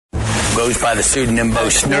Goes by the pseudonym Bo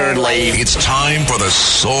Snerdley. It's time for the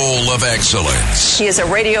Soul of Excellence. He is a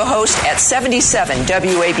radio host at 77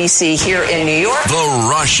 WABC here in New York. The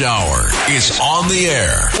Rush Hour is on the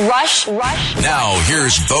air. Rush. Now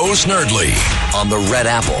here's Bo Snerdley On the Red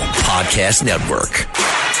Apple Podcast Network.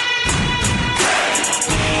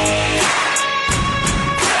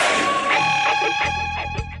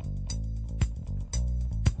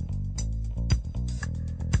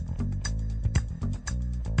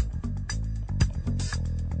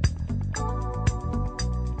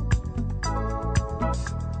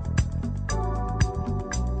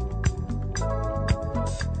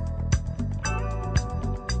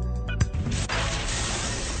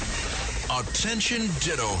 Attention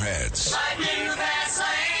Ditto Heads.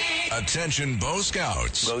 Attention Bo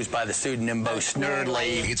Scouts. Goes by the pseudonym Bo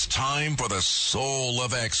Snerdley. It's time for the Soul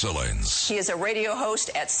of Excellence. He is a radio host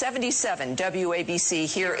at 77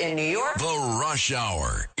 WABC here in New York. The Rush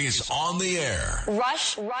Hour is on the air.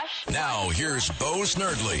 Rush. Now here's Bo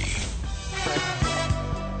Snerdley.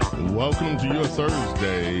 Welcome to your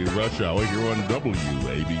Thursday Rush Hour here on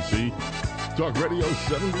WABC Talk Radio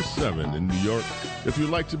 77 in New York. If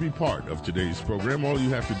you'd like to be part of today's program, all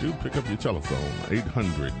you have to do, pick up your telephone.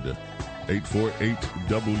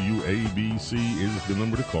 800-848-WABC is the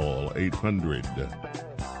number to call.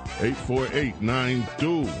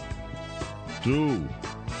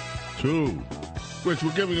 800-848-9222. Rich,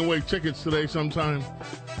 we're giving away tickets today sometime.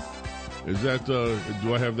 Is that, do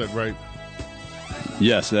I have that right?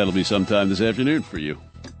 Yes, that'll be sometime this afternoon for you.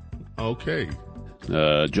 Okay.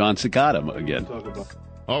 John Cicada again.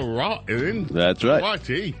 All right. That's right.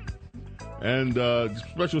 Righty. And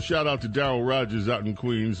special shout out to Daryl Rogers out in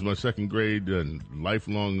Queens, my second grade and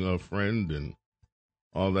lifelong friend and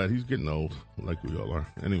all that. He's getting old, like we all are.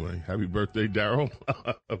 Anyway, happy birthday, Daryl.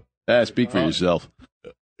 Speak for yourself.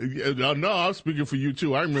 No, I'm speaking for you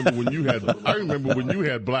too. I remember when you had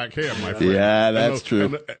black hair, my friend. Yeah, that's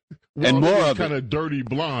true. And more of kind of dirty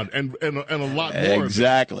blonde, and a lot more.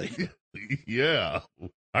 Exactly. Yeah,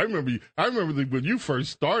 I remember when you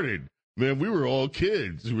first started. Man, we were all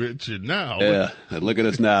kids, Rich, and now. Yeah, look at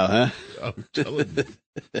us now, huh? I'm telling you.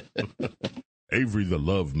 Avery, the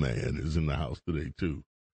Love Man, is in the house today too.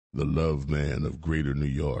 The Love Man of Greater New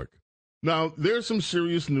York. Now, there's some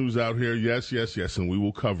serious news out here. Yes, and we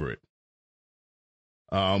will cover it.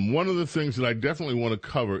 One of the things that I definitely want to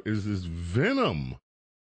cover is this venom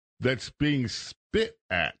that's being spit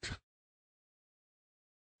at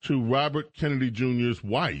to Robert Kennedy Jr.'s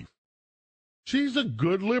wife. She's a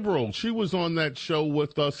good liberal. She was on that show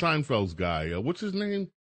with Seinfeld's guy. What's his name?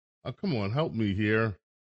 Come on, help me here.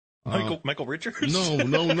 Michael Richards? No.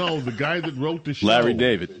 The guy that wrote the show. Larry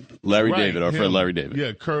David. Our friend Larry David.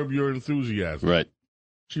 Yeah, Curb Your Enthusiasm. Right.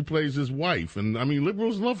 She plays his wife. And, I mean,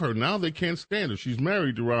 liberals love her. Now they can't stand her. She's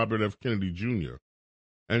married to Robert F. Kennedy Jr.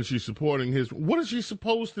 And she's supporting his. What is she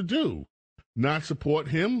supposed to do? Not support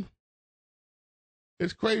him?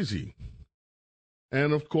 It's crazy.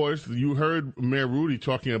 And, of course, you heard Mayor Rudy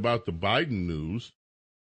talking about the Biden news.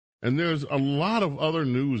 And there's a lot of other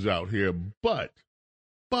news out here. But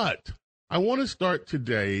I want to start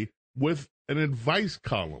today with an advice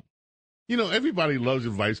column. You know, everybody loves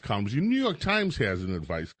advice columns. The New York Times has an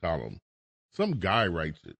advice column. Some guy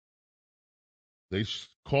writes it. They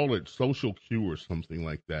call it Social Q or something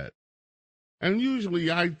like that. And usually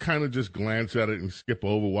I kind of just glance at it and skip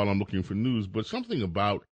over while I'm looking for news. But something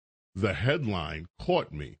about the headline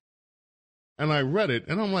caught me. And I read it,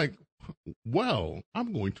 and I'm like, well,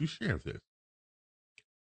 I'm going to share this.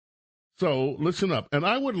 So listen up. And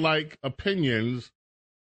I would like opinions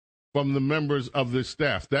from the members of this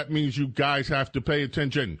staff. That means you guys have to pay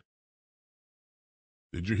attention.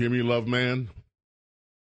 Did you hear me, Love Man?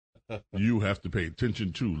 You have to pay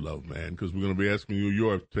attention too, Love Man, because we're going to be asking you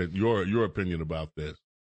your opinion about this.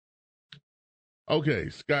 Okay,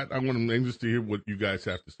 Scott, I'm anxious to hear what you guys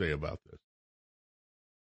have to say about this.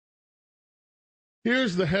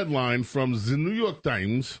 Here's the headline from the New York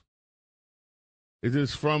Times. It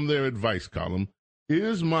is from their advice column.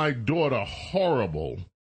 Is my daughter horrible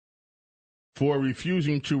for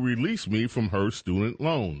refusing to release me from her student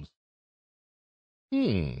loans?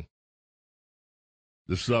 The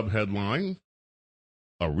subheadline,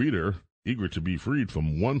 a reader eager to be freed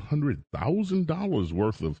from $100,000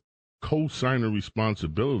 worth of co-signer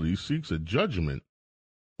responsibility seeks a judgment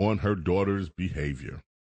on her daughter's behavior.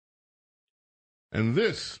 And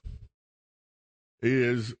this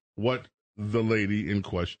is what the lady in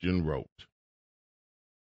question wrote.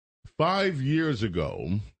 5 years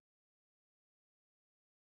ago,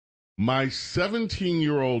 my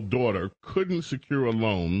 17-year-old daughter couldn't secure a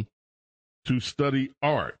loan to study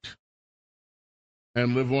art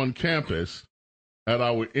and live on campus at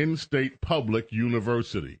our in-state public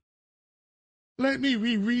university. Let me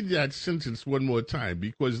reread that sentence one more time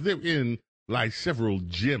because therein lie several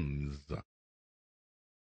gems.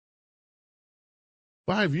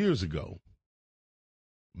 5 years ago,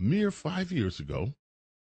 mere 5 years ago,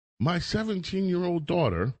 my 17-year-old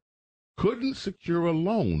daughter couldn't secure a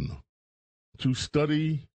loan to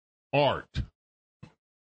study art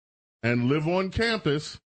and live on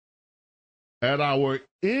campus at our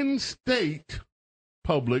in-state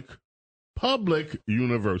public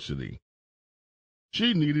university.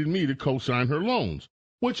 She needed me to co-sign her loans,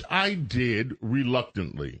 which I did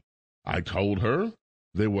reluctantly. I told her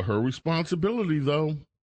they were her responsibility, though.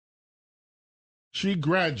 She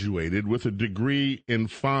graduated with a degree in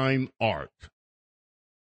fine art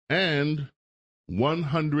and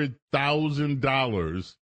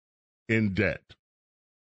 $100,000 in debt.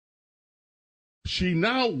 She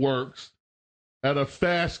now works at a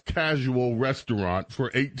fast casual restaurant for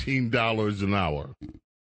 $18 an hour.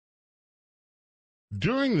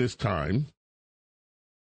 During this time,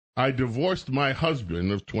 I divorced my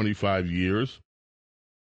husband of 25 years,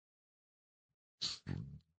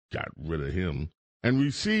 got rid of him, and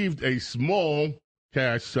received a small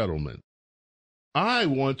cash settlement. I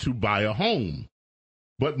want to buy a home,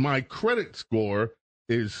 but my credit score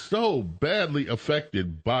is so badly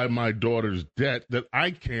affected by my daughter's debt that I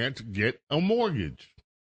can't get a mortgage.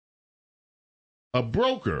 A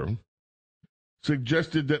broker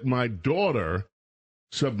suggested that my daughter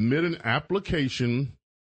submit an application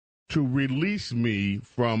to release me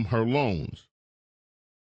from her loans.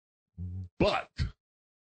 But,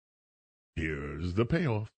 here's the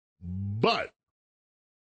payoff, but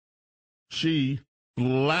she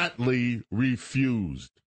flatly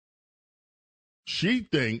refused. She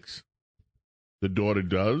thinks, the daughter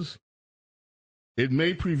does, it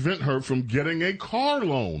may prevent her from getting a car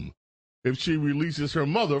loan if she releases her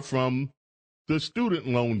mother from the student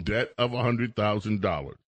loan debt of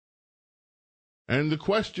 $100,000. And the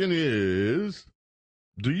question is,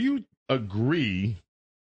 do you agree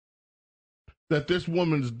that this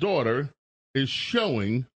woman's daughter is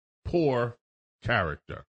showing poor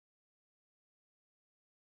character?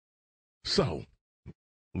 So,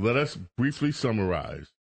 let us briefly summarize.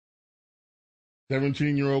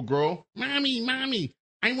 17-year-old girl, Mommy,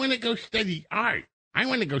 I want to go study art. I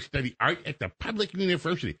want to go study art at the public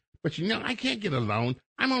university. But I can't get a loan.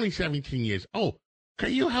 I'm only 17 years old.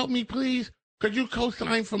 Can you help me, please? Could you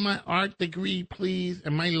co-sign for my art degree, please,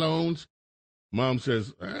 and my loans? Mom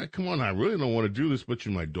says, come on, I really don't want to do this, but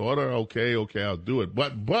you're my daughter. Okay, I'll do it.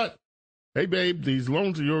 But, hey, babe, these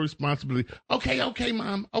loans are your responsibility. Okay,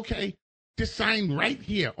 Mom, okay. Just sign right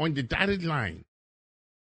here on the dotted line.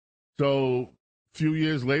 So, a few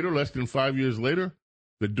years later, less than 5 years later,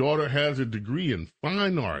 the daughter has a degree in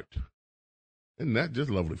fine art. Isn't that just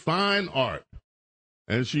lovely? Fine art.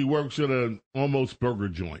 And she works at an almost burger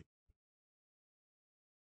joint.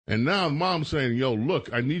 And now Mom's saying, yo,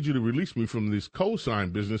 look, I need you to release me from this co-sign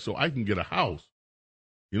business so I can get a house.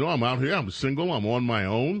 I'm out here, I'm single, I'm on my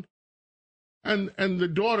own. And the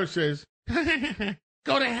daughter says,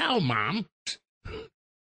 go to hell, Mom.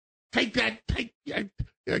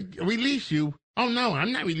 Release you. Oh, no,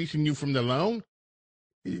 I'm not releasing you from the loan.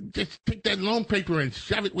 Just take that loan paper and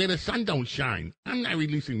shove it where the sun don't shine. I'm not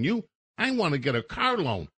releasing you. I want to get a car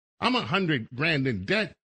loan. I'm $100,000 in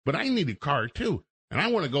debt, but I need a car too. And I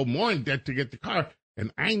want to go more in debt to get the car.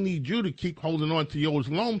 And I need you to keep holding on to your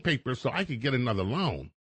loan paper so I can get another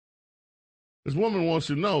loan. This woman wants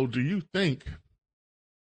to know, do you think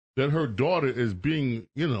that her daughter is being,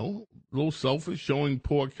 a little selfish, showing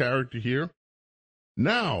poor character here?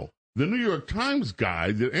 Now, the New York Times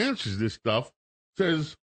guy that answers this stuff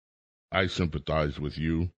says, I sympathize with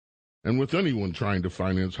you and with anyone trying to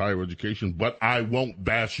finance higher education, but I won't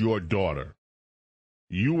bash your daughter.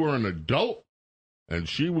 You were an adult and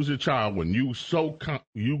she was a child when you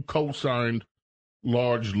co-signed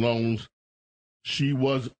large loans. She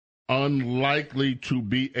was unlikely to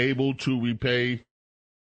be able to repay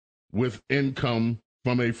with income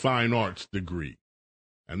from a fine arts degree.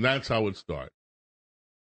 And that's how it starts.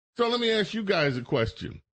 So let me ask you guys a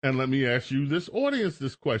question. And let me ask you, this audience,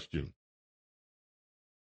 this question.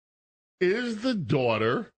 Is the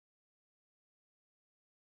daughter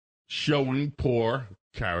showing poor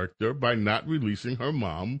character by not releasing her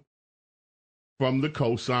mom from the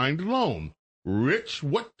co-signed loan? Rich,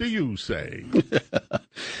 what do you say?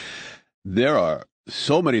 There are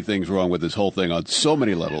so many things wrong with this whole thing on so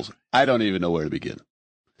many levels. I don't even know where to begin.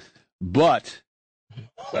 But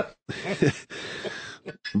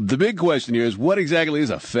The big question here is, what exactly is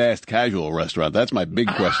a fast casual restaurant? That's my big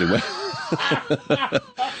question.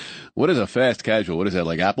 What is a fast casual? What is that,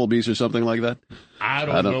 like Applebee's or something like that? I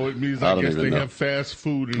don't know. It means I guess they have fast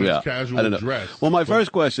food and it's casual dress. Well, my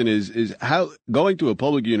first question is how going to a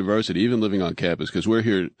public university, even living on campus, because we're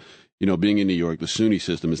here, being in New York, the SUNY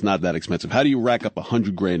system is not that expensive. How do you rack up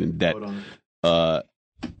 $100,000 in debt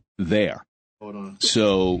there? Hold on.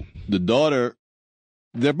 So the daughter,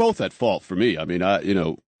 they're both at fault for me. I mean,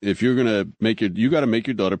 if you're gonna you got to make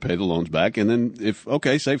your daughter pay the loans back, and then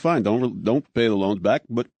say fine, don't pay the loans back,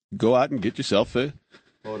 but go out and get yourself a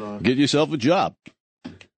job.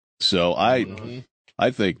 So I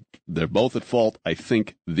think they're both at fault. I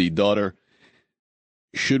think the daughter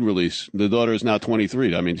should release. The daughter is now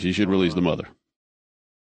 23. I mean, she should release the mother.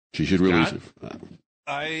 She should release her.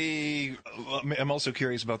 I'm also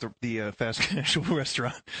curious about the fast casual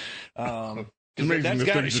restaurant. It's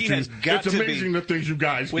amazing the things you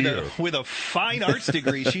guys hear. With a fine arts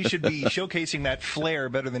degree, she should be showcasing that flair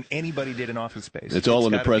better than anybody did in Office Space. It's all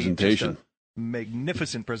in the presentation.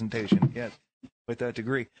 Magnificent presentation, yeah, with that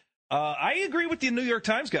degree. I agree with the New York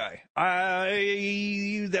Times guy.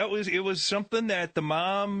 It was something that the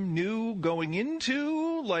mom knew going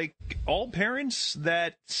into, like all parents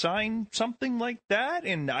that sign something like that.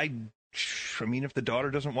 And I mean, if the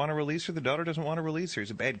daughter doesn't want to release her, the daughter doesn't want to release her.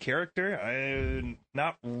 He's a bad character.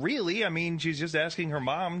 Not really. I mean, she's just asking her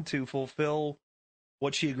mom to fulfill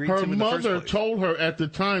what she agreed to in the first place. Her mother told her at the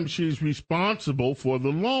time she's responsible for the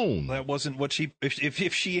loan. That wasn't what she...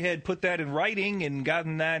 If she had put that in writing and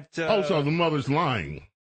gotten that... so the mother's lying.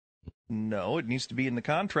 No, it needs to be in the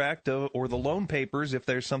contract or the loan papers if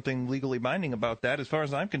there's something legally binding about that. As far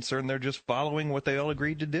as I'm concerned, they're just following what they all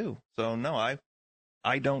agreed to do. So, no, I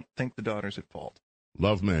don't think the daughter's at fault.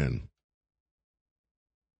 Love man.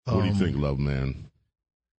 What do you think, Love man?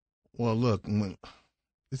 Well, look...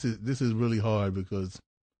 This is really hard because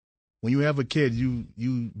when you have a kid, you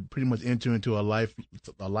pretty much enter into a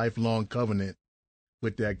lifelong covenant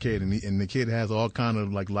with that kid, and the kid has all kind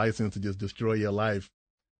of like license to just destroy your life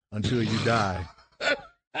until you die.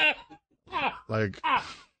 Like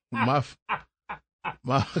my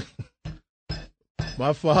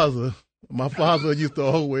father used to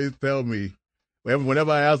always tell me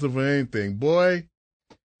whenever I asked him for anything, boy,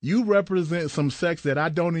 you represent some sex that I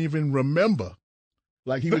don't even remember.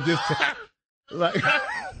 Like he would just like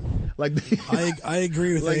I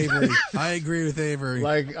agree with Avery. I agree with Avery.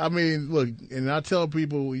 Like, I mean, look, and I tell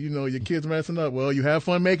people, your kid's messing up. Well, you had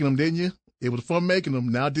fun making them, didn't you? It was fun making them.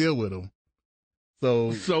 Now deal with them.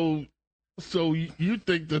 So you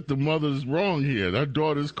think that the mother's wrong here? That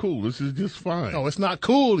daughter's cool. This is just fine. No, it's not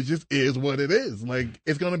cool. It just is what it is. Like,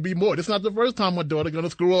 it's gonna be more. This is not the first time my daughter's gonna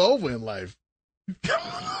screw her over in life.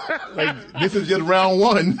 Like, this is just round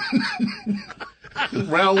one.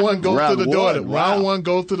 Round one goes to the daughter. Wow. Round one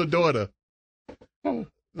goes to the daughter.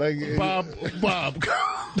 Like Bob.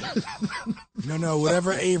 No.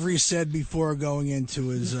 Whatever Avery said before going into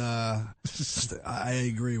his, I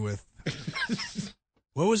agree with.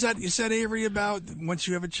 What was that you said, Avery, about once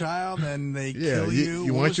you have a child and they kill you?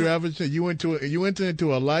 You enter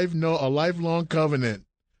into a lifelong covenant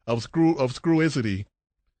of screwicity.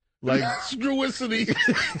 Like screwicity.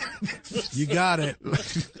 You got it.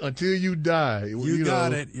 Until you die. You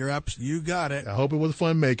got it. You got it. I hope it was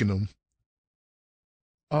fun making them.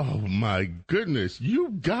 Oh my goodness.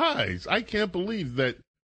 You guys. I can't believe that.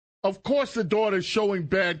 Of course the daughter's showing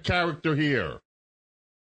bad character here.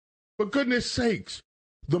 For goodness sakes.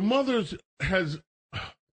 The mother's has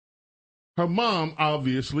her mom,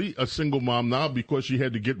 obviously, a single mom now because she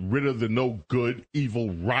had to get rid of the no good,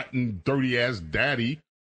 evil, rotten, dirty ass daddy.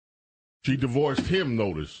 She divorced him,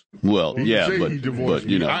 notice. Well, yeah, but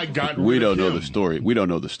we don't know the story. We don't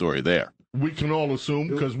know the story there. We can all assume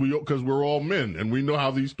because we're all men and we know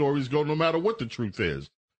how these stories go no matter what the truth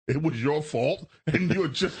is. It was your fault and you're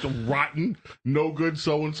just a rotten, no good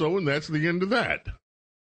so-and-so, and that's the end of that.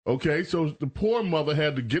 Okay, so the poor mother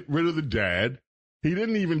had to get rid of the dad. He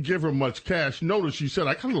didn't even give her much cash. Notice she said,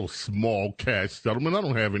 I got a little small cash settlement. I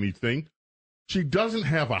don't have anything. She doesn't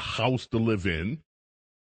have a house to live in.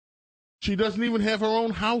 She doesn't even have her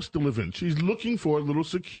own house to live in. She's looking for a little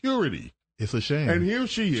security. It's a shame. And here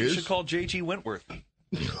she is. She should call J.G. Wentworth.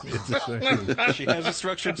 It's a shame. She has a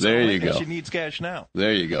structured there you go. She needs cash now.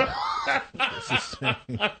 There you go. It's a shame.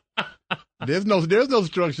 There's no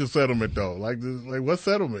structured settlement though. Like what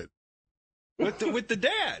settlement? With the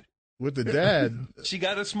dad. With the dad, she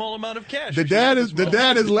got a small amount of cash. The dad is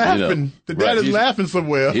laughing. The dad is laughing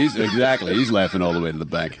somewhere. He's laughing all the way to the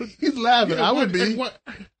bank. He's laughing. I would be.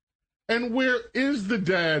 And where is the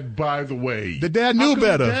dad, by the way? The dad knew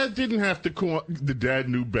better. The dad didn't have to call. The dad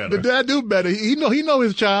knew better. The dad knew better. He know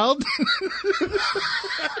his child.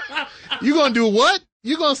 You gonna do what?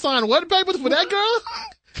 You gonna sign what papers for that girl?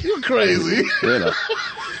 You crazy. You know.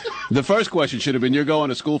 The first question should have been, you're going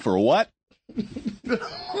to school for what?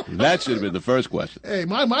 That should have been the first question. Hey,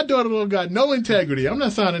 my daughter don't got no integrity. I'm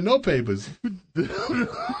not signing no papers.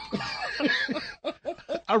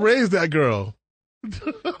 I raised that girl.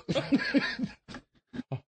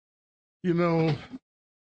 You know.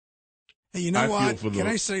 Hey, you know what? Can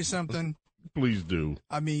I say something? Please do.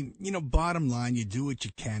 I mean, bottom line, you do what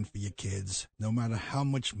you can for your kids. No matter how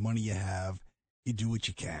much money you have, you do what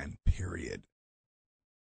you can, period.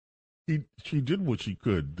 She did what she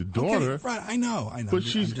could. The daughter. Okay, right, I know. But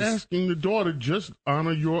she's asking the daughter, just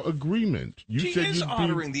honor your agreement. She is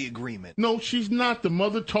honoring the agreement. No, she's not. The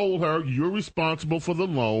mother told her, you're responsible for the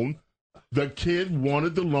loan. The kid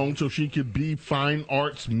wanted the loan so she could be fine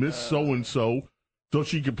arts Miss So-and-so, so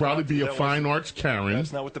she could probably be a fine arts Karen.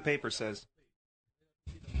 That's not what the paper says.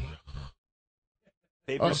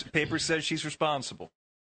 Paper says she's responsible.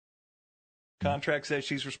 Contract says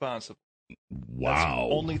she's responsible. Wow. That's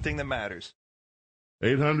the only thing that matters.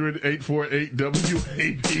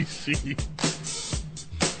 800-848-WABC.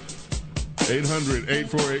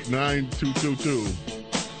 800-848-9222.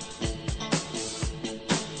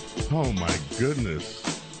 Oh, my goodness.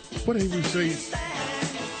 What Avery say?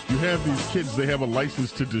 You have these kids, they have a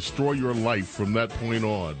license to destroy your life from that point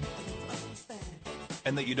on.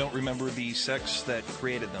 And that you don't remember the sex that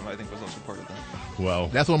created them, I think was also part of that. Well,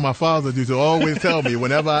 that's what my father used to always tell me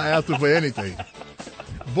whenever I asked him for anything.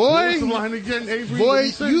 Boy, what was the line again,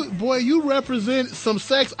 Avery? You represent some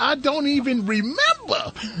sex I don't even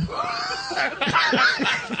remember.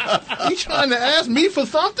 You trying to ask me for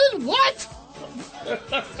something? What?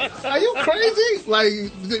 Are you crazy? Like,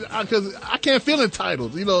 because I can't feel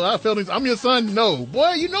entitled. I feel I'm your son. No,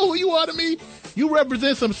 boy, you know who you are to me. You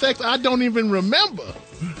represent some sex I don't even remember.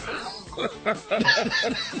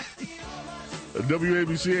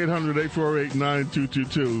 WABC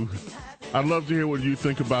 800-848-9222. I'd love to hear what you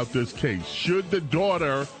think about this case. Should the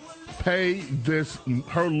daughter pay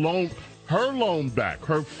her loan back,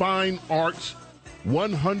 her fine arts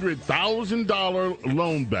 $100,000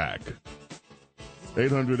 loan back?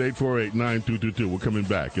 800-848-9222. We're coming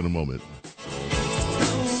back in a moment.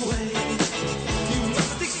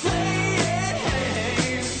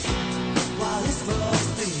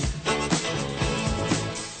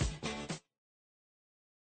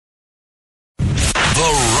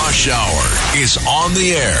 Rush Hour is on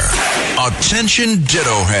the air. Attention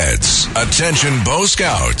Ditto Heads. Attention Bo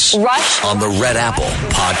Scouts. Rush on the Red Apple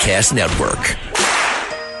Podcast Network.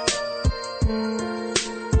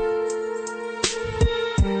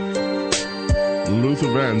 Luther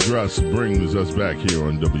Vandross brings us back here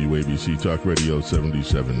on WABC Talk Radio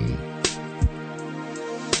 77.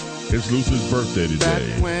 It's Luther's birthday today. Back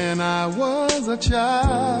when I was a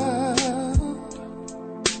child,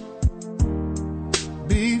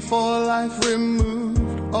 before life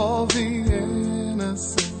removed all the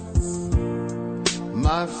innocence,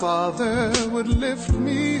 my father would lift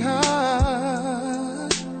me high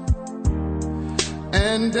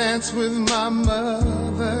and dance with my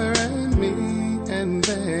mother and me, and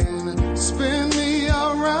then spin me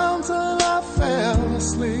around till I fell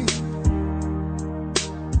asleep.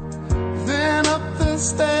 Then up the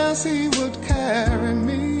stairs he would carry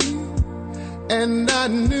me, and I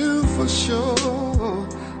knew for sure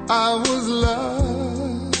I was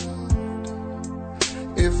loved.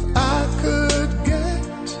 If I could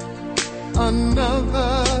get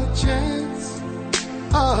another chance,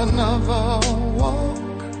 another walk,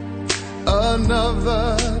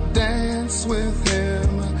 another dance with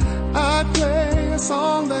him, I'd play a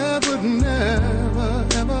song that would never,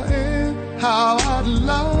 ever end. How I'd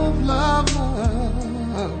love, love,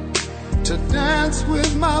 love to dance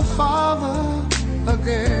with my father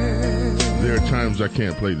again. There are times I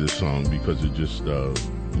can't play this song because it just,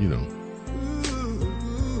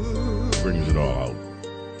 brings it all out.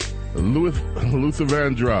 Luther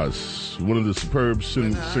Vandross, one of the superb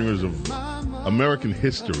singers of American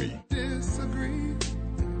history,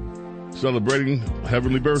 celebrating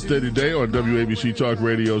heavenly birthday today on WABC Talk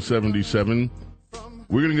Radio 77.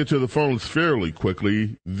 We're going to get to the phones fairly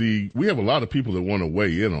quickly. We have a lot of people that want to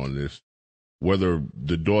weigh in on this, whether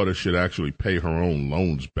the daughter should actually pay her own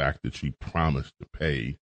loans back that she promised to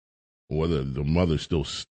pay, or whether the mother's still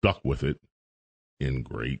stuck with it.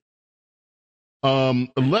 Great.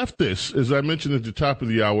 Leftists, as I mentioned at the top of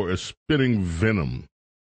the hour, are spitting venom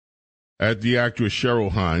at the actress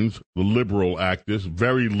Cheryl Hines, the liberal actress,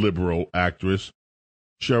 very liberal actress.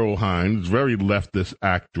 Cheryl Hines, very leftist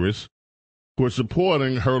actress, for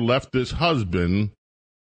supporting her leftist husband,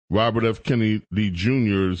 Robert F. Kennedy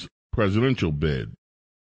Jr.'s presidential bid.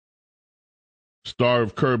 Star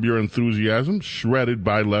of Curb Your Enthusiasm, shredded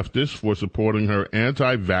by leftists for supporting her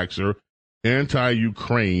anti-vaxxer,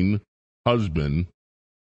 anti-Ukraine husband,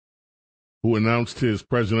 who announced his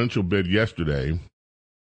presidential bid yesterday.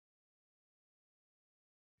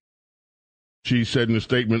 She said in a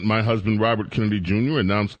statement, "My husband, Robert Kennedy Jr.,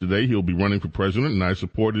 announced today he'll be running for president, and I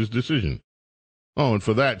support his decision." Oh, and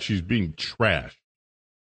for that, she's being trashed.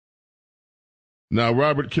 Now,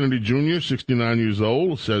 Robert Kennedy Jr., 69 years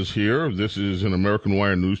old, says here, this is in American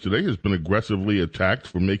Wire News today, has been aggressively attacked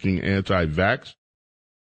for making anti-vax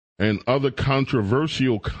and other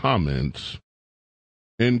controversial comments,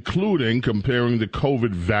 including comparing the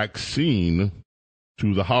COVID vaccine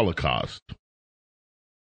to the Holocaust.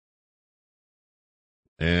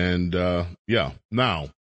 And, now,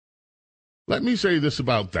 let me say this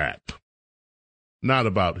about that. Not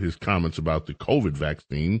about his comments about the COVID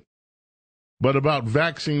vaccine, but about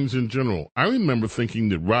vaccines in general. I remember thinking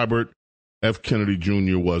that Robert F. Kennedy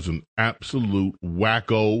Jr. was an absolute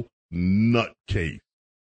wacko nutcase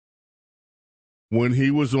when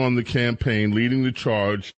he was on the campaign leading the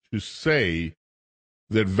charge to say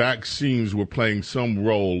that vaccines were playing some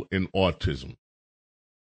role in autism.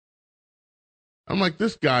 I'm like,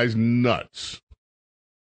 this guy's nuts.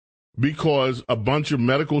 Because a bunch of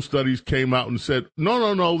medical studies came out and said,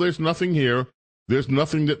 no, there's nothing here. There's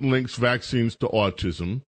nothing that links vaccines to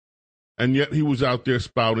autism. And yet he was out there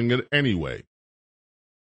spouting it anyway.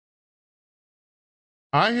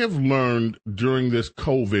 I have learned during this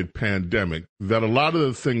COVID pandemic that a lot of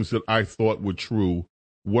the things that I thought were true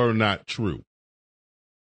were not true.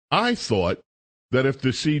 I thought that if the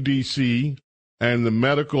CDC and the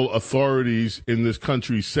medical authorities in this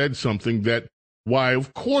country said something, that why,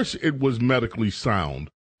 of course it was medically sound.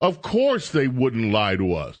 Of course they wouldn't lie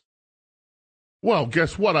to us. Well,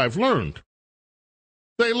 guess what I've learned?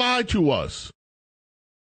 They lie to us.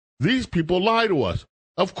 These people lie to us.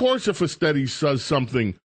 Of course, if a study says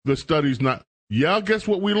something, the study's not. Yeah, guess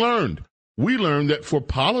what we learned? We learned that for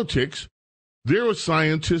politics, there are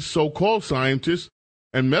scientists, so-called scientists,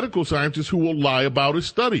 and medical scientists who will lie about a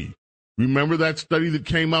study. Remember that study that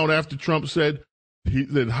came out after Trump said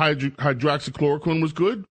that hydroxychloroquine was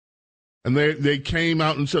good? And they came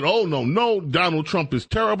out and said, oh, no, Donald Trump is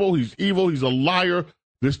terrible. He's evil. He's a liar.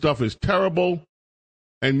 This stuff is terrible.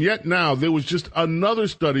 And yet now there was just another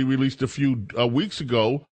study released a few weeks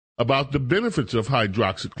ago about the benefits of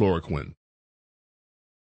hydroxychloroquine.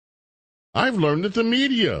 I've learned that the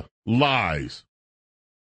media lies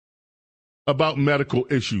about medical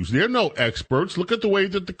issues. They're no experts. Look at the way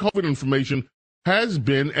that the COVID information has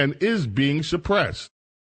been and is being suppressed.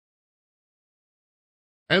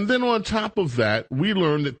 And then on top of that, we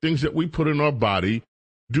learn that things that we put in our body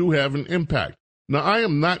do have an impact. Now, I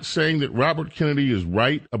am not saying that Robert Kennedy is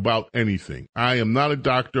right about anything. I am not a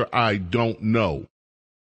doctor. I don't know.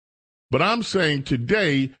 But I'm saying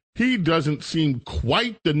today, he doesn't seem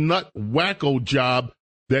quite the nut wacko job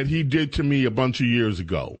that he did to me a bunch of years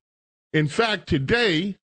ago. In fact,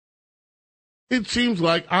 today, it seems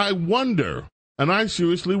like I wonder, and I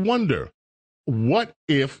seriously wonder, what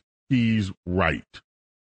if he's right?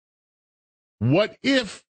 What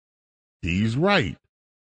if he's right?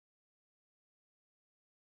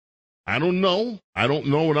 I don't know,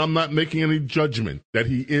 and I'm not making any judgment that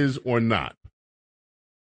he is or not.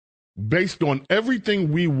 Based on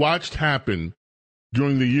everything we watched happen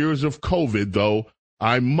during the years of COVID, though,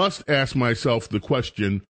 I must ask myself the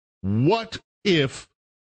question, what if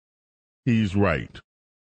he's right?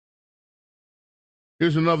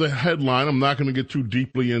 Here's another headline. I'm not going to get too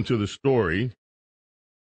deeply into the story.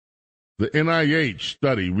 The NIH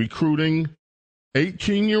study recruiting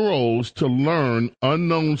 18-year-olds to learn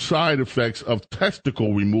unknown side effects of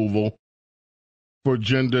testicle removal for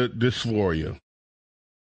gender dysphoria.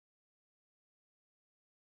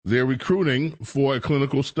 They're recruiting for a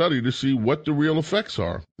clinical study to see what the real effects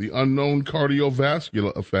are, the unknown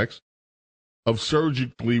cardiovascular effects of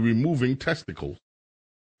surgically removing testicles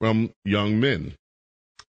from young men.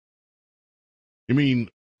 I mean,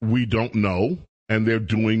 we don't know, and they're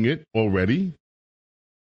doing it already.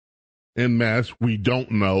 En masse, we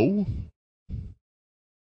don't know.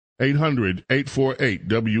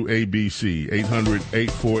 800-848-WABC.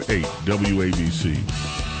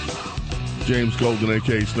 800-848-WABC. James Golden,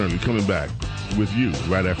 a.k.a. Snerdley, coming back with you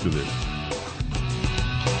right after this.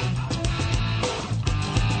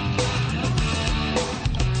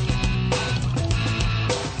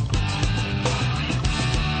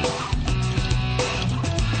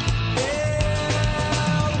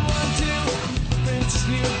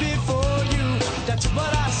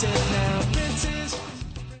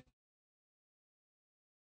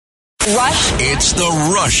 It's the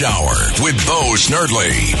Rush Hour with Bo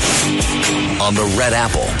Snerdley on the Red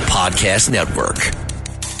Apple Podcast Network.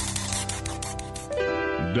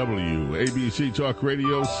 WABC Talk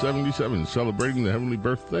Radio 77, celebrating the heavenly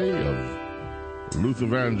birthday of Luther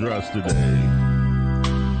Vandross today.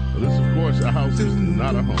 This, of course, A House Is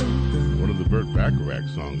Not a Home, one of the Burt Bacharach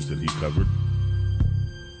songs that he covered.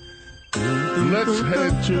 Let's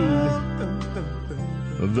head to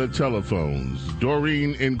the telephones.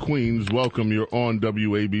 Doreen in Queens, welcome. You're on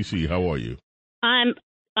WABC. How are you? I'm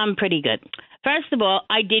pretty good. First of all,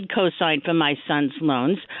 I did co-sign for my son's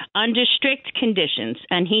loans under strict conditions,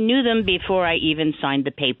 and he knew them before I even signed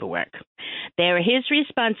the paperwork. They're his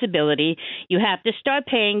responsibility. You have to start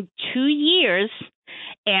paying 2 years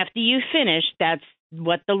after you finish. That's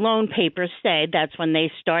what the loan papers say. That's when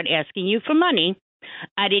they start asking you for money.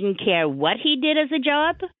 I didn't care what he did as a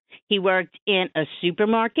job. He worked in a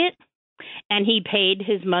supermarket, and he paid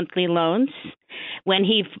his monthly loans.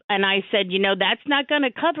 And I said, that's not going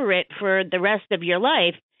to cover it for the rest of your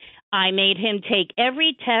life. I made him take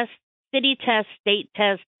every test, city test, state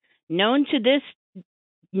test, known to this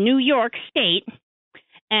New York state,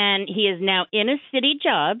 and he is now in a city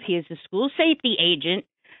job. He is a school safety agent,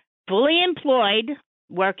 fully employed,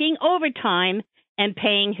 working overtime, and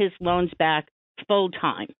paying his loans back full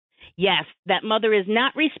time. Yes, that mother is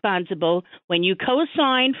not responsible. When you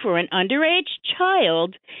co-sign for an underage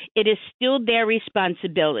child, it is still their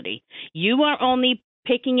responsibility. You are only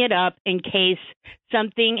picking it up in case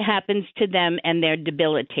something happens to them and they're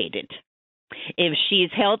debilitated. If she's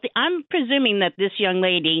healthy, I'm presuming that this young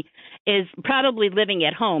lady is probably living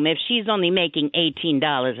at home if she's only making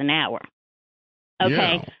 $18 an hour.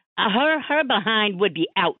 Okay? Yeah. Her behind would be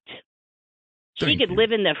out. She could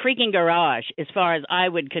live in the freaking garage as far as I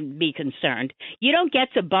would be concerned. You don't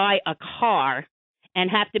get to buy a car and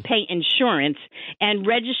have to pay insurance and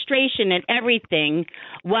registration and everything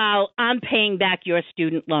while I'm paying back your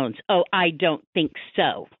student loans. Oh, I don't think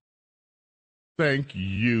so. Thank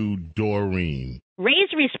you, Doreen.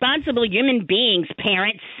 Raise responsible human beings,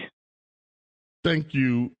 parents. Thank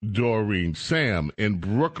you, Doreen. Sam in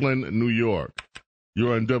Brooklyn, New York.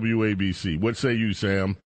 You're on WABC. What say you,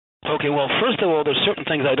 Sam? Okay, well, first of all, there's certain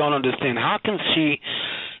things I don't understand. How can she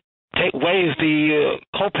waive the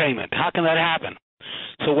co-payment? How can that happen?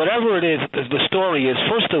 So whatever it is, the story is,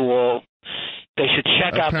 first of all, they should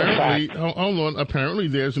check out the fact. Hold on. Apparently,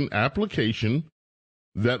 there's an application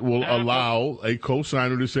that will allow a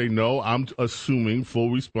co-signer to say, no, I'm assuming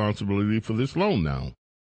full responsibility for this loan now.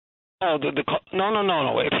 Oh, no.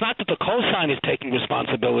 It's not that the co-signer is taking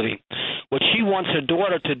responsibility. What she wants her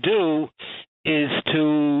daughter to do is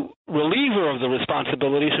to relieve her of the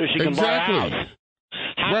responsibility so she can buy a house.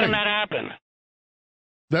 How can that happen?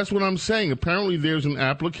 That's what I'm saying. Apparently there's an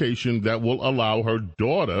application that will allow her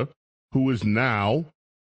daughter, who is now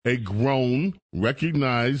a grown,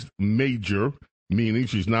 recognized major, meaning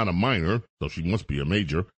she's not a minor, so she must be a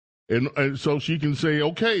major, and so she can say,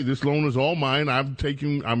 okay, this loan is all mine.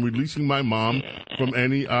 I'm releasing my mom from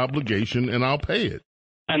any obligation, and I'll pay it.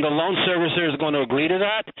 And the loan servicer is going to agree to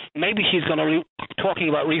that? Maybe she's going to talking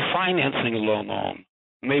about refinancing a loan.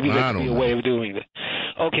 Maybe that could be a way of doing it.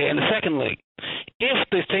 Okay, and secondly, if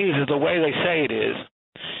the thing is the way they say it is,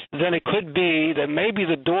 then it could be that maybe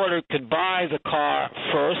the daughter could buy the car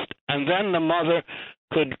first, and then the mother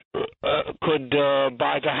could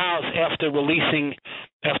buy the house after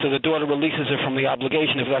the daughter releases her from the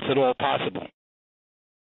obligation, if that's at all possible.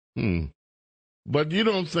 But you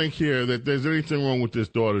don't think here that there's anything wrong with this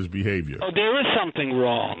daughter's behavior? Oh, there is something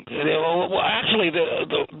wrong. Well, actually,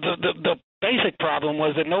 the basic problem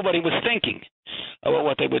was that nobody was thinking about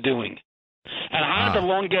what they were doing. And how did the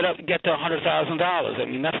loan get to $100,000? I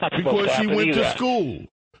mean, that's not supposed to happen because she went either. to school.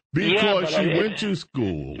 Because she went to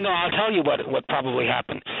school. No, I'll tell you what probably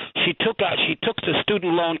happened. She took the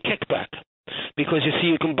student loan kickback because you see,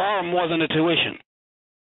 you can borrow more than the tuition.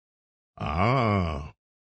 Aha!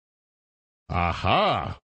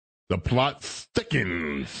 The plot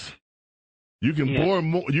thickens. You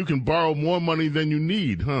can borrow more money than you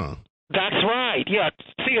need, huh? That's right. Yeah,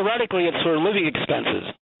 theoretically, it's for living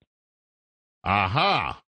expenses.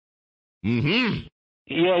 Aha! Mm-hmm.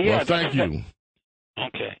 Yeah. Well, thank you.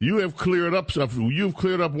 Okay. You have cleared up stuff. You've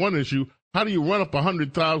cleared up one issue. How do you run up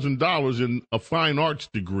 $100,000 in a fine arts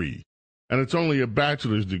degree, and it's only a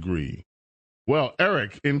bachelor's degree? Well,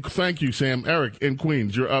 thank you, Sam. Eric in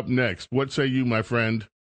Queens, you're up next. What say you, my friend?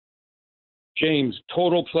 James,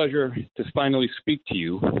 total pleasure to finally speak to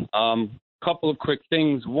you. Couple of quick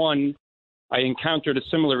things. One, I encountered a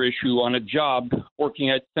similar issue on a job working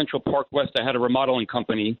at Central Park West. I had a remodeling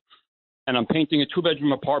company, and I'm painting a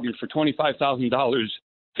two-bedroom apartment for $25,000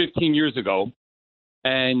 15 years ago,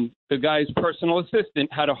 and the guy's personal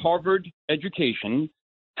assistant had a Harvard education,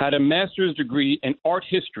 had a master's degree in art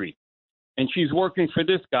history, and she's working for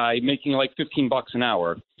this guy making like $15 an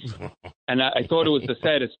hour. And I thought it was the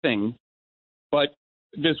saddest thing. But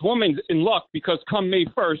this woman's in luck because come May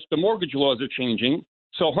 1st, the mortgage laws are changing.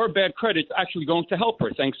 So her bad credit's actually going to help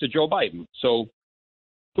her thanks to Joe Biden. So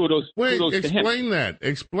kudos to him.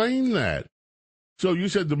 Explain that. So you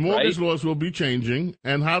said the mortgage laws will be changing,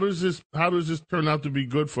 and how does this turn out to be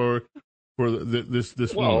good for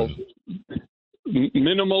this woman?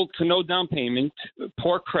 Minimal to no down payment,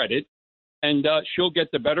 poor credit, and she'll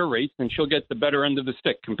get the better rates and she'll get the better end of the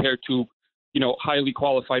stick compared to, highly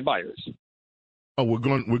qualified buyers. Oh, we're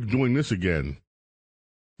doing this again.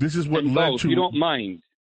 This is what led to. If you don't mind,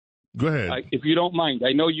 go ahead. If you don't mind,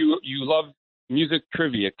 I know you love music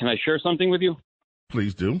trivia. Can I share something with you?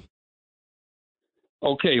 Please do.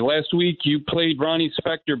 Okay, last week you played Ronnie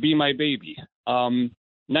Spector, "Be My Baby."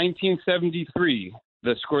 1973,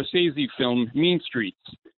 the Scorsese film Mean Streets.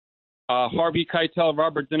 Harvey Keitel,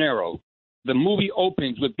 Robert De Niro. The movie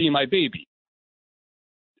opens with "Be My Baby"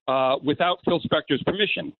 without Phil Spector's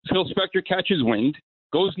permission. Phil Spector catches wind,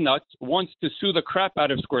 goes nuts, wants to sue the crap out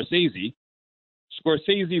of Scorsese.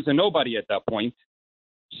 Scorsese's a nobody at that point.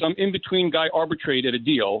 Some in-between guy arbitrated a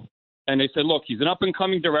deal, and they said, look, he's an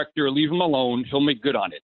up-and-coming director, leave him alone, he'll make good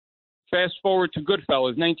on it. Fast forward to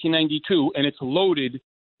Goodfellas, 1992, and it's loaded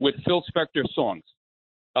with Phil Spector songs.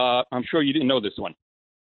 I'm sure you didn't know this one.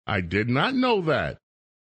 I did not know that.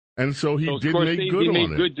 And so he did make good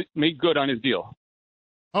on it. Made good on his deal.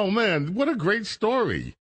 Oh, man, what a great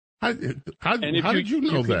story. How did you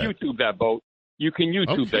know that? You can YouTube that, Bo. You can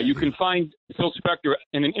YouTube that. You can find Phil Spector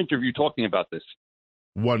in an interview talking about this.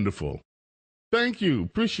 Wonderful. Thank you.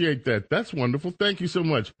 Appreciate that. That's wonderful. Thank you so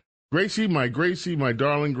much. Gracie, my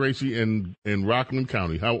darling Gracie in Rockland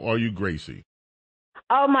County. How are you, Gracie?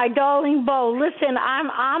 Oh, my darling Bo, listen,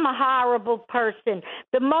 I'm a horrible person.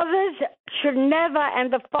 The mothers should never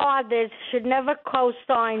and the fathers should never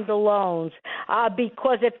co-sign the loans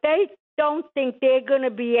because if they don't think they're going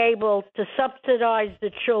to be able to subsidize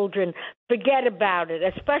the children, forget about it,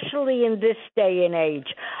 especially in this day and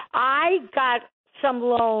age. I got some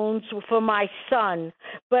loans for my son,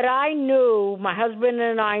 but I knew, my husband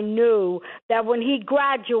and I knew, that when he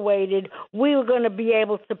graduated, we were going to be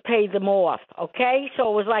able to pay them off, okay?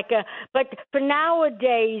 So it was like but for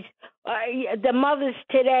nowadays, the mothers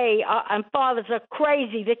today and fathers are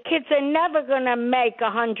crazy. The kids are never going to make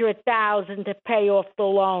 $100,000 to pay off the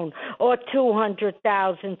loan or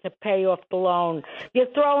 $200,000 to pay off the loan.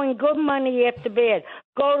 You're throwing good money after bad.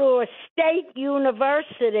 Go to a state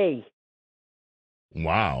university.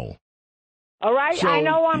 Wow. All right? So, I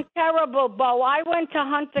know I'm terrible, Bo. I went to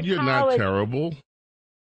Hunter College. You're not terrible.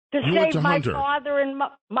 To save my father and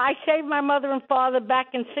I saved my mother and father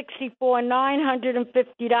back in '64,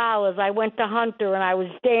 $950. I went to Hunter, and I was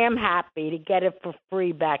damn happy to get it for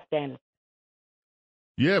free back then.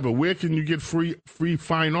 Yeah, but where can you get free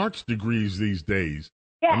fine arts degrees these days?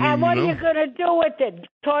 Yeah, and what are you going to do with it?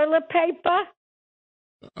 Toilet paper?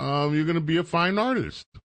 You're going to be a fine artist.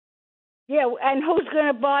 Yeah, and who's going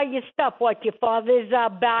to buy your stuff? What, your father's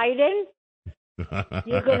Biden?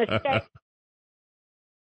 You're going to say...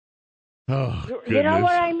 Oh, you know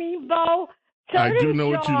what I mean, Bo? I do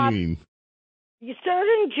know what you mean.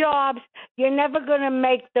 Certain jobs, you're never going to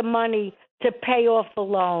make the money to pay off the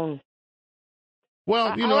loan.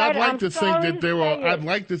 Well, I'd like to think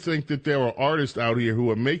that there are artists out here who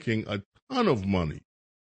are making a ton of money,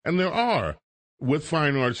 and there are with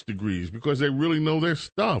fine arts degrees because they really know their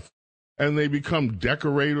stuff. And they become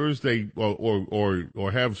decorators.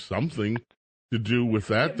 Or have something to do with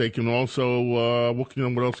that. They can also what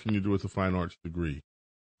else can you do with a fine arts degree?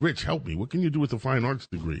 Rich, help me. What can you do with a fine arts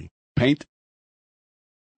degree? Paint.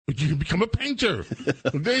 You can become a painter.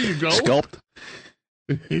 There you go. Sculpt.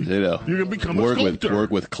 You can become a sculptor.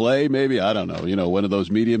 Work with clay, maybe. I don't know. One of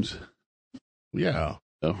those mediums. Yeah.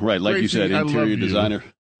 Right, like Gracie, you said, interior designer.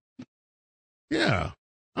 Yeah.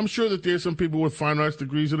 I'm sure that there's some people with fine arts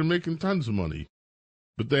degrees that are making tons of money,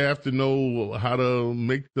 but they have to know how to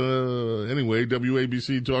make anyway,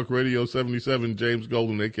 WABC Talk Radio 77, James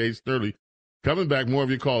Golden, a.k.a. Sturley. Coming back, more of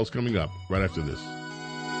your calls coming up right after this.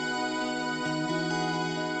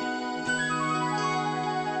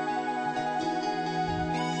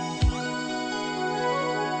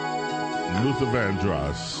 Luther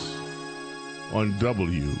Vandross on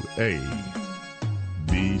WABC.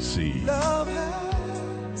 Love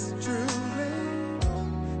has truly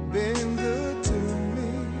been good to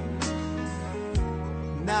me.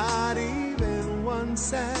 Not even one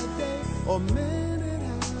sad day or minute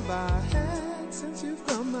have I had since you've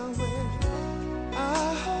come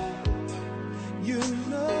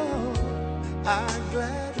I'd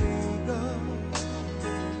gladly go.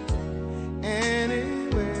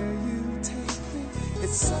 Anywhere you take me,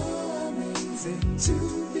 it's so amazing to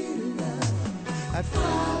be loved. I'd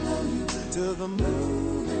follow you to the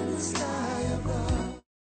moon and the sky above.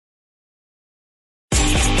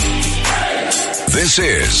 This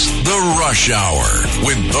is The Rush Hour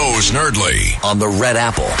with Bo Snerdley on the Red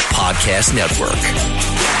Apple Podcast Network.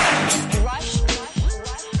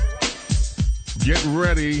 Get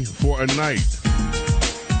ready for a night,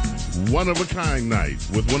 one-of-a-kind night,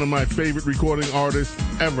 with one of my favorite recording artists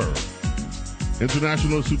ever.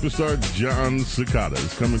 International superstar Jon Secada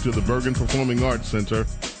is coming to the Bergen Performing Arts Center.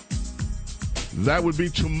 That would be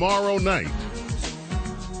tomorrow night,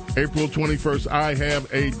 April 21st. I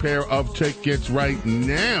have a pair of tickets right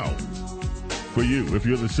now for you if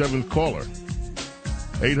you're the 7th caller.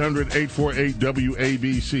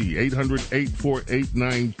 800-848-WABC,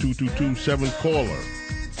 800-848-9222, 7th caller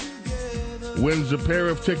wins a pair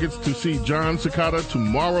of tickets to see Jon Secada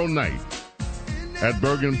tomorrow night at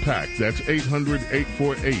Bergen Pack. That's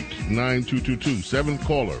 800-848-9222, 7th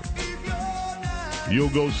caller. You'll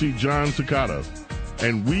go see Jon Secada.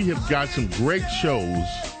 And we have got some great shows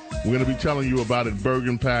we're going to be telling you about at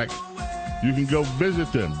Bergen Pack. You can go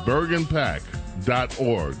visit them,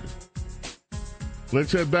 bergenpack.org.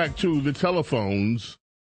 Let's head back to the telephones.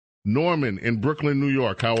 Norman in Brooklyn, New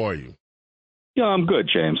York. How are you? Yeah, I'm good,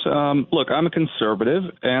 James. Look, I'm a conservative,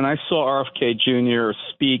 and I saw RFK Jr.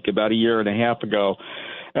 speak about a year and a half ago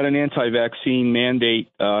at an anti-vaccine mandate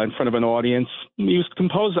in front of an audience. He was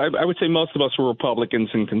composed, I would say most of us were Republicans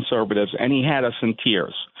and conservatives, and he had us in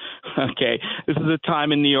tears. Okay, this is a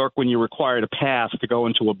time in New York when you're required a pass to go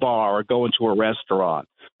into a bar or go into a restaurant.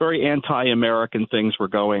 Very anti-American things were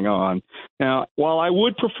going on. Now, while I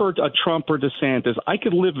would prefer a Trump or DeSantis, I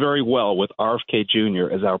could live very well with RFK Jr.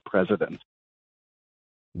 as our president.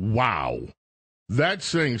 Wow. That's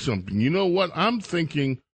saying something. You know what? I'm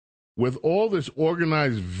thinking with all this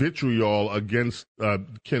organized vitriol against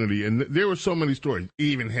Kennedy, and there were so many stories,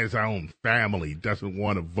 even his own family doesn't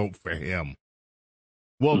want to vote for him.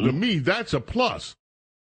 Well, to me, that's a plus.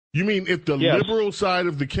 You mean if the liberal side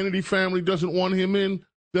of the Kennedy family doesn't want him in,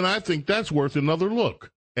 then I think that's worth another look.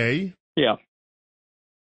 Eh? Yeah.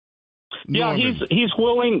 Norman. Yeah, he's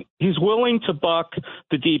willing to buck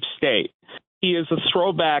the deep state. He is a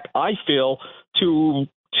throwback, I feel, to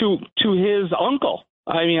his uncle.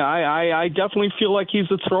 I mean, I definitely feel like he's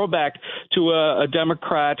a throwback to a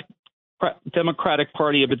Democratic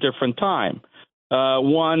Party of a different time.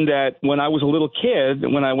 One that when I was a little kid,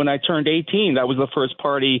 when I turned 18, that was the first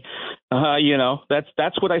party.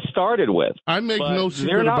 That's what I started with. I make no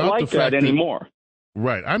secret they're not about like the fact that anymore.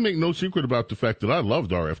 Right. I make no secret about the fact that I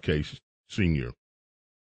loved RFK Sr.,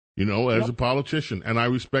 as a politician, and I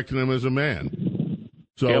respected him as a man.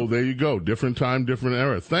 So There you go. Different time, different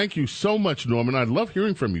era. Thank you so much, Norman. I'd love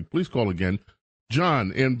hearing from you. Please call again.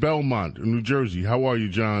 John in Belmont, New Jersey. How are you,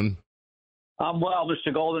 John? I'm well,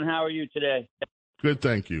 Mr. Golden. How are you today? Good,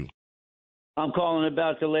 thank you. I'm calling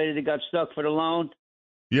about the lady that got stuck for the loan.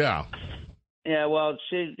 Yeah. Yeah, well,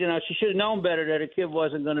 she should have known better that her kid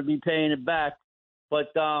wasn't going to be paying it back.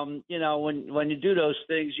 But, when you do those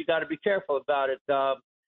things, you got to be careful about it.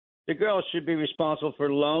 The girl should be responsible for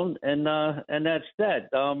the loan, and that's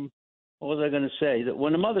that. What was I going to say? That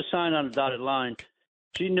when the mother signed on the dotted line,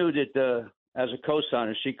 she knew that as a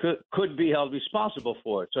co-signer, she could be held responsible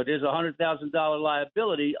for it. So there's a $100,000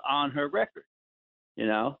 liability on her record.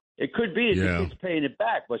 It could be that the kid's paying it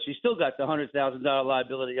back, but she still got the $100,000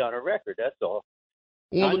 liability on her record. That's all.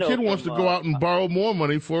 Well, the kid wants to go out and borrow more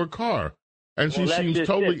money for a car, and she seems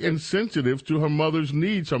totally insensitive to her mother's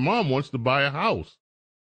needs. Her mom wants to buy a house.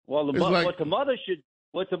 Well, what the mother should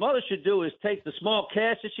do is take the small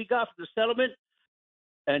cash that she got from the settlement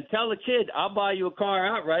and tell the kid, "I'll buy you a car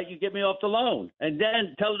outright. You get me off the loan," and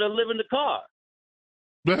then tell her to live in the car.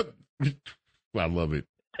 I love it.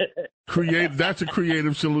 That's a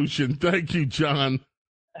creative solution. Thank you, John.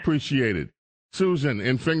 Appreciate it. Susan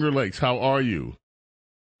in Finger Lakes, how are you?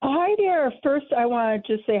 Hi there. First, I want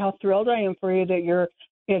to just say how thrilled I am for you that you're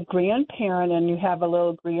a grandparent and you have a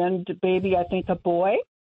little grandbaby, I think a boy.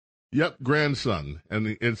 Yep, grandson,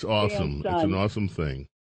 and it's awesome. It's an awesome thing.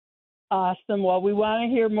 Awesome. Well, we want to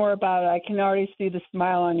hear more about it. I can already see the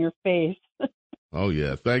smile on your face. Oh,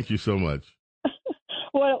 yeah. Thank you so much.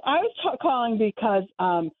 Well, I was calling because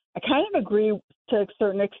I kind of agree to a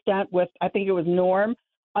certain extent with, I think it was Norm,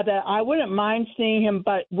 that I wouldn't mind seeing him,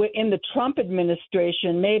 but in the Trump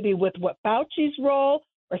administration, maybe with Fauci's role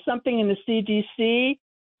or something in the CDC,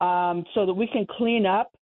 so that we can clean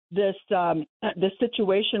up this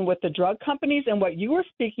situation with the drug companies and what you were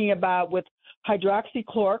speaking about with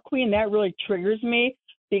hydroxychloroquine. That really triggers me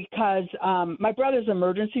because my brother's an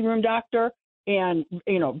emergency room doctor, and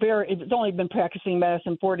he's only been practicing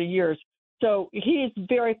medicine 40 years. So he's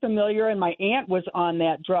very familiar, and my aunt was on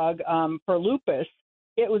that drug for lupus.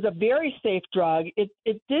 It was a very safe drug. It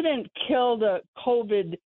didn't kill the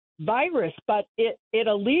COVID virus, but it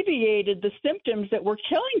alleviated the symptoms that were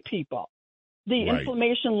killing people. The Right.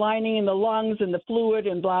 inflammation lining in the lungs and the fluid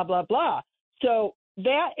and blah, blah, blah. So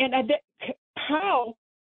how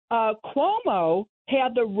Cuomo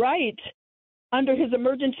had the right under his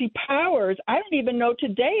emergency powers, I don't even know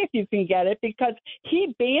today if you can get it because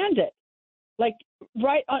he banned it. Like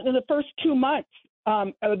right in the first 2 months,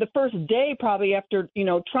 or the first day probably after,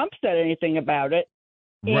 Trump said anything about it.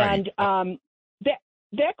 Right. And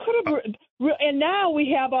that could have, and now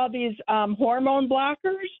we have all these hormone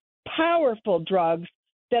blockers, powerful drugs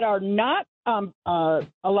that are not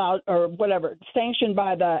allowed or whatever, sanctioned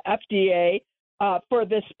by the FDA for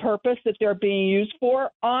this purpose that they're being used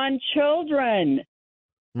for on children.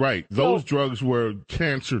 Right. Those drugs were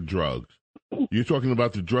cancer drugs. You're talking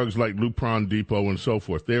about the drugs like Lupron Depot and so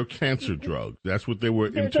forth. They're cancer drugs. That's what they were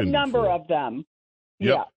intended for. There's a number of them.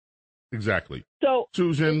 Yep. Yeah. Exactly. So,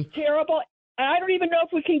 Susan. It's terrible. And I don't even know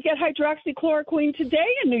if we can get hydroxychloroquine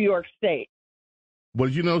today in New York State.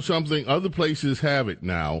 But you know something? Other places have it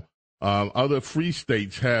now. Other free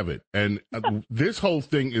states have it. And this whole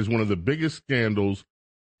thing is one of the biggest scandals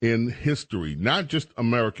in history, not just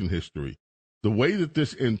American history. The way that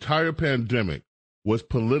this entire pandemic was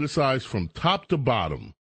politicized from top to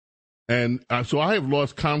bottom. And so I have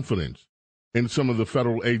lost confidence in some of the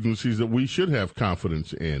federal agencies that we should have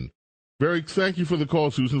confidence in. Thank you for the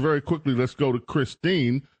call, Susan. Very quickly, let's go to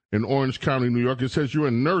Christine in Orange County, New York. It says you're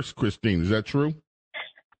a nurse, Christine. Is that true?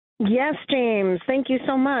 Yes, James. Thank you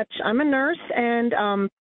so much. I'm a nurse, and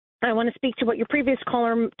I want to speak to what your previous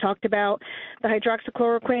caller talked about, the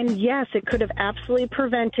hydroxychloroquine. Yes, it could have absolutely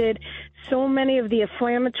prevented so many of the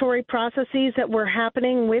inflammatory processes that were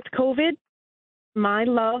happening with COVID. My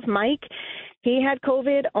love, Mike, he had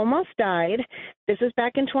COVID, almost died. This is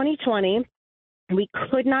back in 2020. We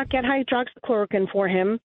could not get hydroxychloroquine for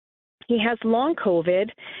him. He has long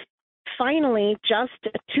COVID. Finally,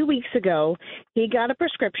 just 2 weeks ago, he got a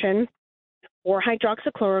prescription for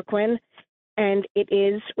hydroxychloroquine, and it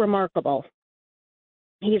is remarkable.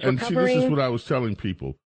 He's recovering. See, this is what I was telling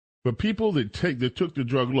people. For people that took the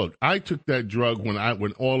drug, look, I took that drug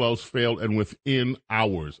when all else failed, and within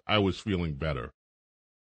hours, I was feeling better.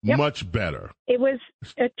 Yep. Much better. It was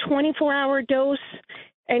a 24-hour dose,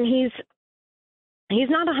 and he's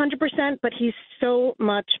not 100%, but he's so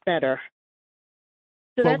much better.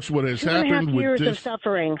 So Folks, what has happened with this, 2.5 years of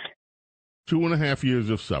suffering. 2.5 years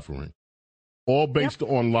of suffering, all based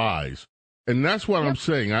on lies. And that's what I'm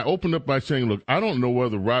saying. I opened up by saying, look, I don't know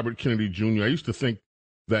whether Robert Kennedy Jr., I used to think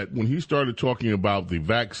that when he started talking about the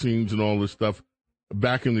vaccines and all this stuff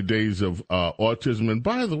back in the days of autism, and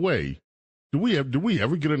by the way, do we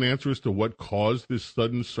ever get an answer as to what caused this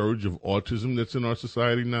sudden surge of autism that's in our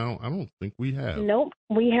society now? I don't think we have. Nope,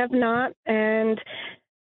 we have not. And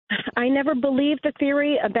I never believed the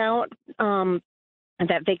theory about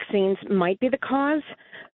that vaccines might be the cause,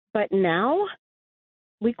 but now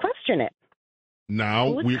we question it. Now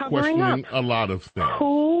we're questioning a lot of things.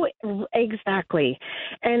 Who exactly?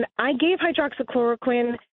 And I gave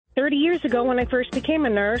hydroxychloroquine 30 years ago when I first became a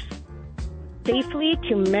nurse, safely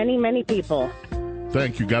to many, many people.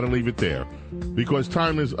 Thank you. Got to leave it there. Because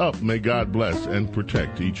time is up. May God bless and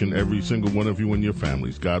protect each and every single one of you and your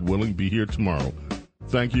families. God willing, be here tomorrow.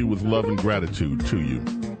 Thank you with love and gratitude to you.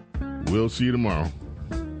 We'll see you tomorrow.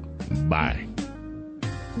 Bye.